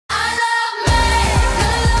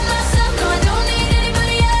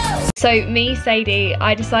So me, Sadie,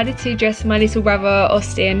 I decided to dress my little brother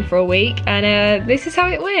Austin for a week, and this is how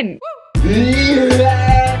it went.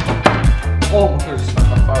 Yeah. Oh my god, just smacked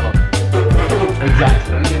my phone.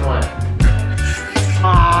 Exactly. Let me do mine.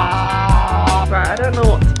 Right, I don't know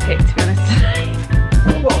what to pick, to be honest.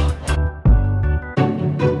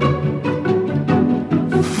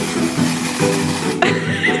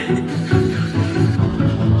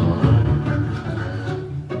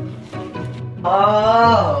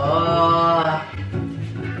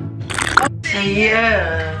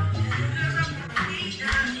 Yeah.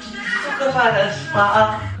 Talk about a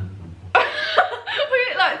spa. We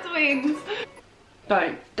look like twins.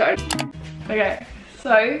 Don't. Okay,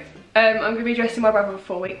 so I'm gonna be dressing my brother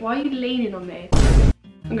for a week. Why are you leaning on me?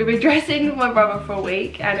 I'm gonna be dressing my brother for a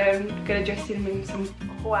week, and I'm gonna dress him in some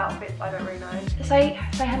cool outfits I don't really know. Say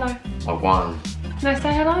hello. I won. No,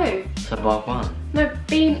 say hello. So I won. No,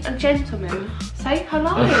 being a gentleman. Say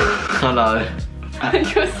hello. Hello.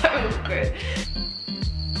 You're so awkward.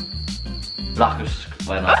 Like and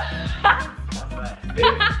subscribe.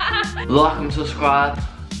 Like and subscribe.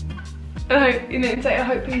 You know, say I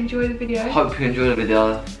hope you enjoy the video. Hope you enjoy the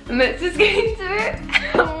video. And let's just get into it.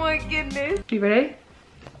 Oh my goodness. You ready?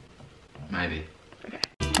 Maybe. Okay.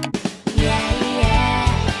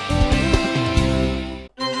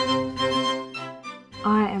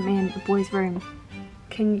 I am in a boy's room.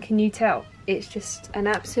 Can you tell? It's just an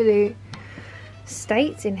absolute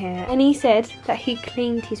state in here. And he said that he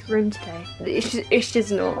cleaned his room today. It's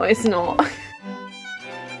just not. It's not.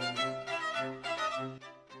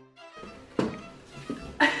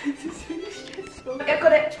 I've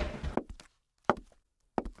got it.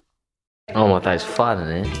 Oh my days, fun,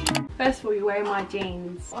 isn't it? First of all, you're wearing my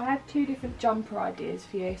jeans. I have two different jumper ideas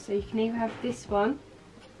for you. So you can either have this one,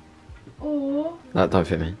 or... That don't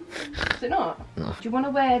fit me. Is it not? No. Do you want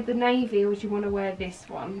to wear the navy, or do you want to wear this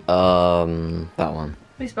one? That one.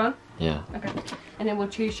 This one? Yeah. Okay. And then we'll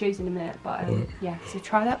choose shoes in a minute. But yeah, so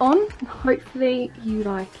try that on. Hopefully you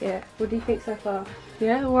like it. What do you think so far?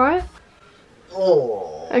 Yeah, alright?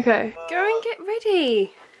 Oh. Okay. Go and get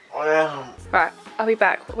ready. I am. Right, I'll be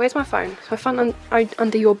back. Where's my phone? Is my phone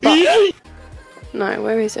under your butt? No,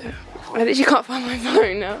 where is it? I literally can't find my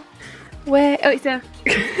phone now. Where? Oh, it's there.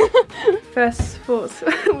 First thoughts.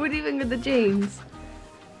 What do you think of the jeans?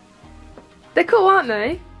 They're cool, aren't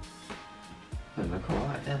they? They look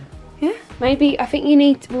alright, yeah. Yeah. Maybe, I think you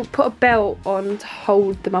need to put a belt on to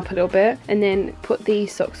hold them up a little bit, and then put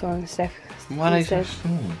these socks on instead. Why are they so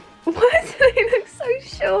small? Why do they look so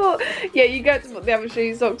short? Yeah, you go to put the other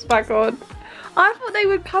shoe socks back on. I thought they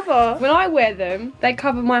would cover. When I wear them, they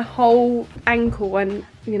cover my whole ankle and,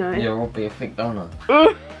 you know. Yeah, we'll be a thick donut.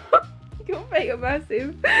 Your feet are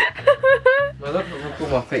massive. No, look how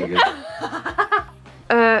my feet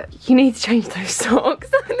are. You need to change those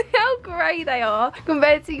socks. How grey they are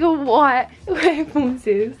compared to your white Air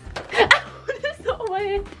Forces. That's not on my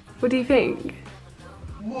head. What do you think?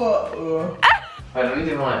 Whoa. Wait, let me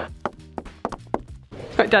do mine.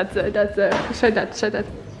 Right, Dad's there. Show Dad.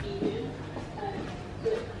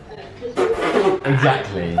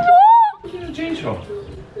 Exactly. What? Where's your jeans from?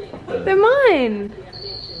 They're mine.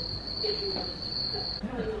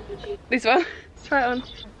 This one. Let's try it on.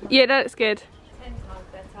 Yeah, that looks good. 10 times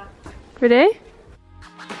better. Ready?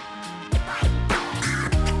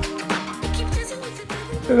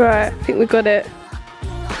 Right, I think we got it.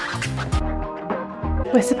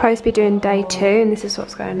 We're supposed to be doing day 2 and this is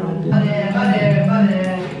what's going on. You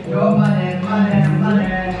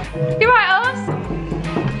right, Oz?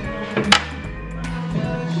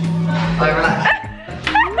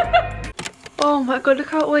 Oh my god, look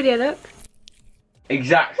how oily I look.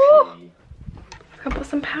 Exactly. Ooh. I put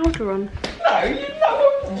some powder on. No, you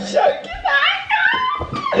know I'm joking.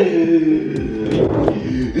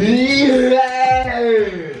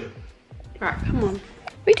 Right, come on.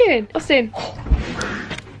 What are you doing? Austin?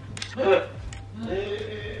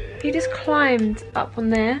 He just climbed up on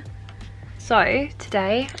there. So,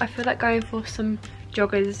 today, I feel like going for some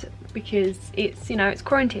joggers because it's, you know, it's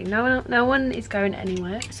quarantine. No one is going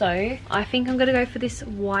anywhere. So, I think I'm gonna go for this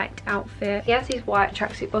white outfit. He has these white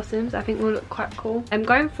tracksuit bottoms. I think will look quite cool. I'm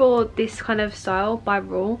going for this kind of style by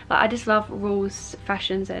Rule. Like, I just love Rule's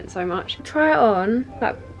fashion sense so much. Try it on,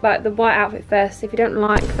 like the white outfit first. If you don't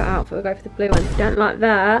like that outfit, we'll go for the blue one. If you don't like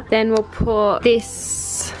that, then we'll put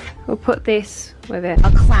this with it.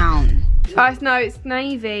 A clown. Oh, no, it's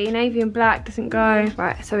navy. Navy and black doesn't go.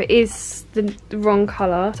 Right, so it is the wrong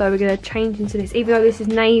colour. So we're going to change into this. Even though this is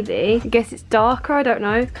navy, I guess it's darker. I don't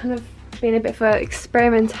know. It's kind of been a bit of an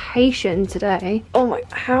experimentation today. Oh my,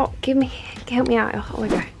 help me out. Oh my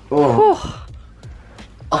god. Oh.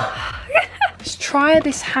 It's try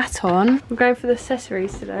this hat on. We're going for the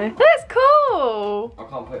accessories today. That's cool. I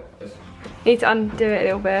can't put this. Need to undo it a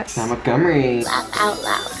little bit. Sam Montgomery. Laugh out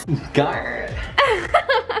loud. Guard.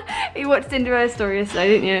 You watched Cinderella's story yesterday,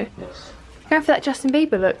 didn't you? Yes. Going for that Justin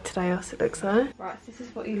Bieber look today, also it looks like. Right, so this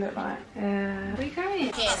is what you look like. Where are you going?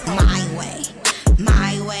 It's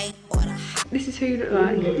my way, or the This is who you look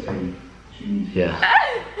like. Yeah.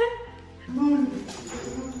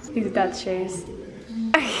 These are Dad's shoes.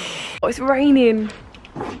 Oh, it's raining.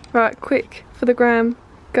 Right, quick for the gram.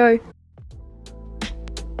 Go.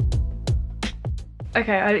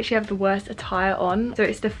 Okay, I literally have the worst attire on. So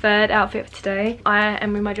it's the third outfit for today. I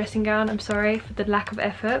am in my dressing gown. I'm sorry for the lack of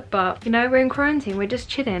effort, but you know, we're in quarantine. We're just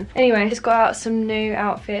chilling. Anyway, just got out some new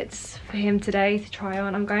outfits for him today to try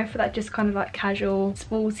on. I'm going for that just kind of like casual,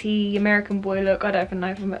 sporty American boy look. I don't even know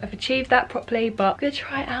if I've achieved that properly, but I'm gonna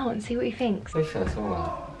try it out and see what he thinks. It's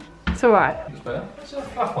alright. It's alright. It's better. It's a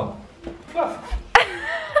fluff one. Fluff.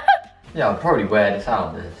 Yeah, I'll probably wear this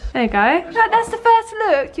out. There you go. That's the first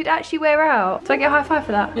look you'd actually wear out. So I get a high five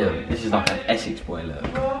for that. Yeah, this is like an Essex boy look.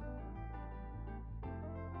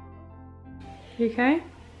 You okay?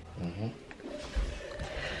 Mm-hmm.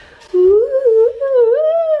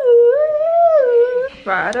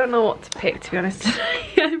 Right, I don't know what to pick, to be honest today.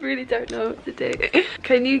 I really don't know what to do.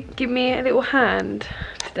 Can you give me a little hand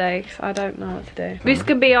today? Because I don't know what to do. This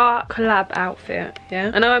can be our collab outfit,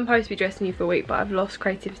 yeah? I know I'm supposed to be dressing you for a week, but I've lost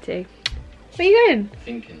creativity. Where are you going?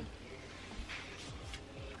 Thinking.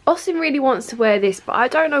 Austin really wants to wear this, but I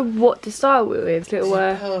don't know what to style it with. Little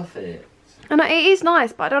Perfect. I know it is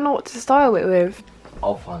nice, but I don't know what to style it with.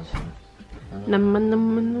 I'll find something.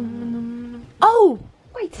 Oh!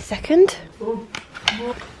 Wait a second.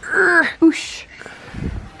 Whoosh.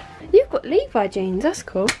 You've got Levi jeans, that's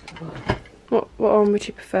cool. What one would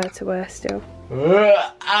you prefer to wear still?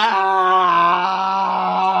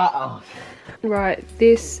 Right,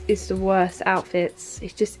 this is the worst outfits.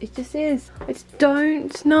 It just is. I just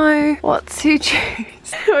don't know what to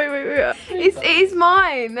choose. wait. It is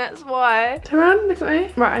mine, that's why. Turn around, look at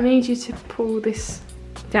me. Right, I need you to pull this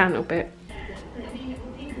down a little bit.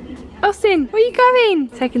 Austin, where are you going?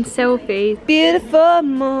 Taking selfies. Beautiful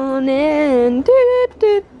morning.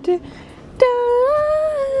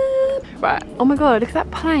 Right, oh my god, look at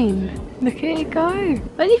that plane. Look at it go.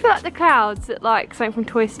 Don't you feel like the clouds look like something from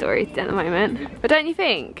Toy Story at the moment? But don't you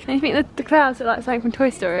think? Don't you think that the clouds look like something from Toy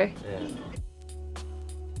Story? Yeah.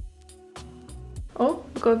 Oh,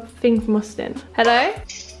 I've got a thing from Austin. Hello?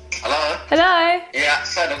 Hello? Hello? Yeah,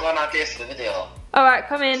 so they're going out there for the video. Alright,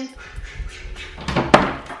 come in.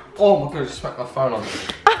 Oh my god, I just smacked my phone on.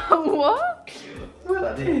 What? Look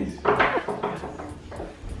at this.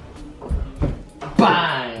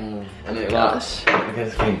 Bang! And it Gosh. like,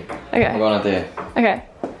 against the thing. Okay. I'm going out there. Okay.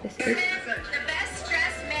 This is. The best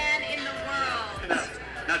dressed man in the world.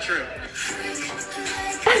 Not true.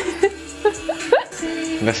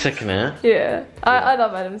 We're sick in here. Yeah. I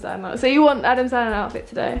love Adam Sandler. So you want Adam Sandler outfit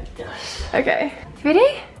today? Yes. Okay.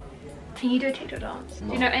 Ready? Can you do a TikTok dance?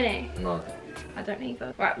 Do you know any? No. I don't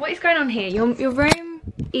either. Right, what is going on here? Your room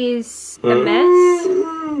is a mess.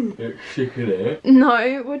 It's sick in here.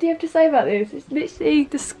 No, what do you have to say about this? It's literally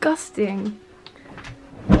disgusting.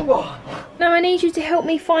 No, I need you to help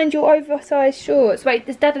me find your oversized shorts. Wait,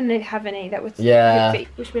 does Dad have any that would Yeah.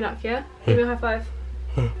 wish me luck, yeah? Give me a high five.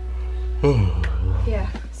 Yeah.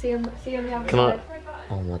 See you on the other Can I? side.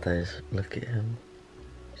 Oh my days, look at him.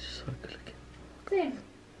 He's so good looking. See him.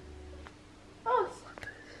 Oh,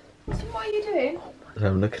 what are you doing?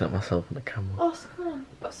 I'm looking at myself on the camera. Oh, come on.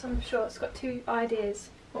 Got some shorts. Got two ideas.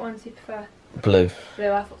 What ones do you prefer? Blue.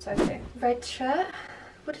 Blue, I thought so too. Red shirt.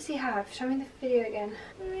 What does he have? Show me the video again.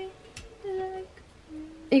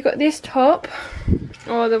 You got this top,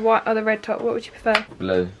 or the white, or the red top. What would you prefer?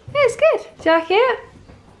 Blue. Yeah, it's good. Do you like it?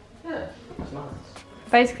 Yeah, it's nice.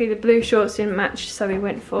 Basically, the blue shorts didn't match, so we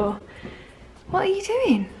went for. What are you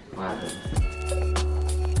doing?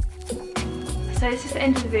 So this is the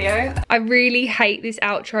end of the video. I really hate this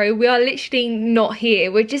outro. We are literally not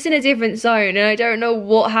here. We're just in a different zone and I don't know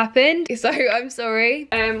what happened. So I'm sorry.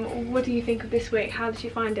 What do you think of this week? How did you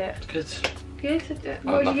find it? Good. Good?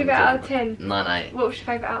 What would you give it out of 10? 9/8. What was your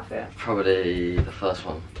favourite outfit? Probably the first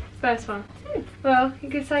one. First one. Well, you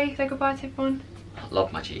could say goodbye to everyone.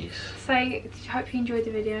 Love my G's. Say, hope you enjoyed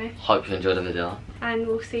the video. Hope you enjoyed the video. And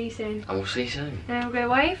we'll see you soon. And we'll see you soon. And then we're going to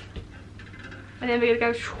wave. And then we're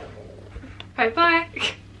going to go. Okay, bye.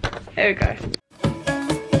 There we go.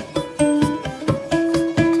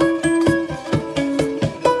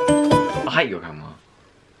 I hate your camera.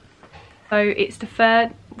 So it's the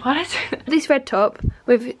third. What is it? This red top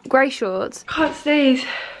with grey shorts. Can't sneeze.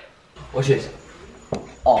 Watch this.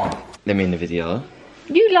 Oh. Let me in the video.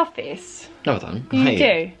 You love this. No, I don't. I You hate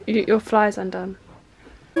it. do. Your fly's undone.